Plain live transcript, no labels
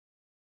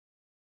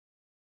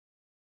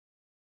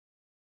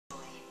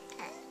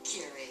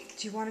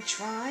Do you want to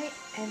try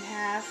and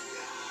have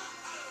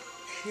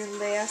your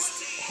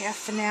last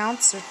half an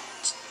ounce? Or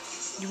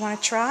you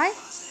want to try?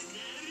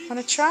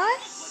 Want to try?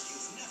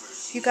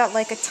 You got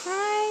like a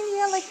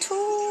tiny, like 2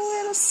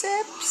 little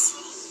sips.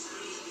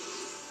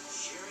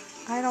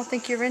 I don't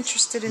think you're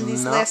interested in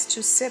these last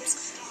 2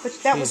 sips, but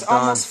that was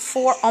almost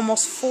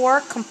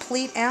four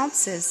complete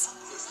ounces.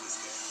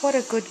 What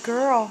a good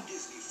girl.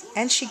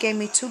 And she gave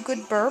me 2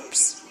 good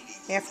burps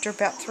after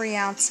about 3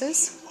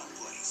 ounces.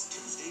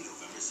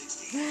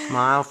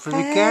 Smile for the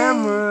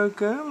camera.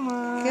 Come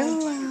on.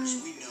 Come on.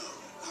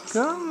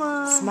 Come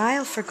on.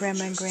 Smile for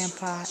Grandma and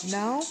Grandpa.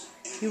 No?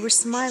 You were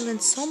smiling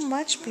so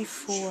much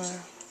before.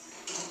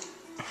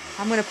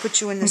 I'm going to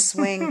put you in the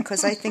swing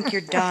because I think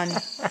you're done.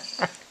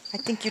 I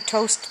think you're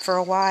toast for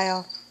a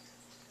while.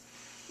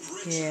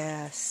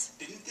 Yes.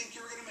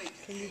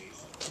 Can you?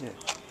 Yeah.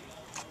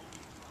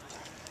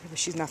 But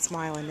she's not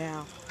smiling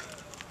now.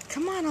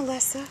 Come on,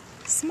 Alessa.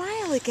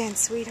 Smile again,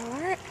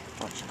 sweetheart.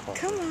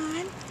 Come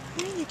on.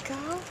 There you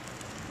go.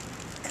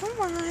 Come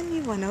on.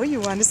 You know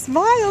you want to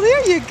smile.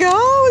 There you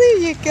go. There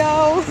you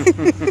go.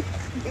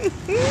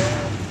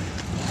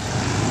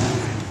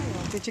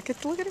 Did you get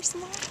to look at her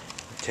smile?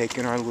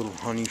 Taking our little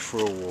honey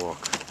for a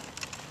walk.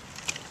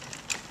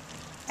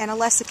 And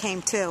Alessa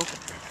came too.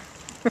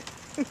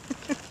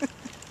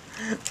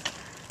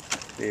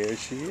 There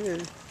she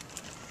is.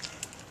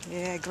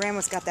 Yeah,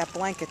 Grandma's got that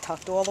blanket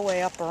tucked all the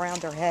way up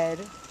around her head.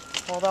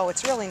 Although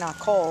it's really not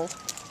cold.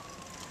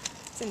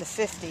 It's in the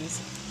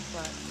 50s.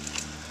 But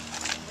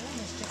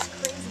Grandma's just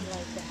crazy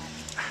like that.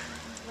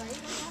 Right,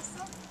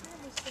 Alessa?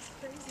 Grandma's just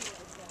crazy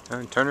like that.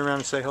 And turn around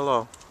and say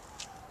hello.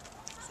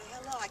 Say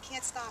hello. I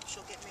can't stop.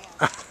 She'll get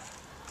mad.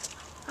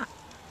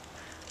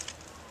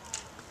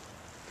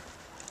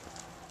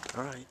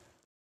 All right.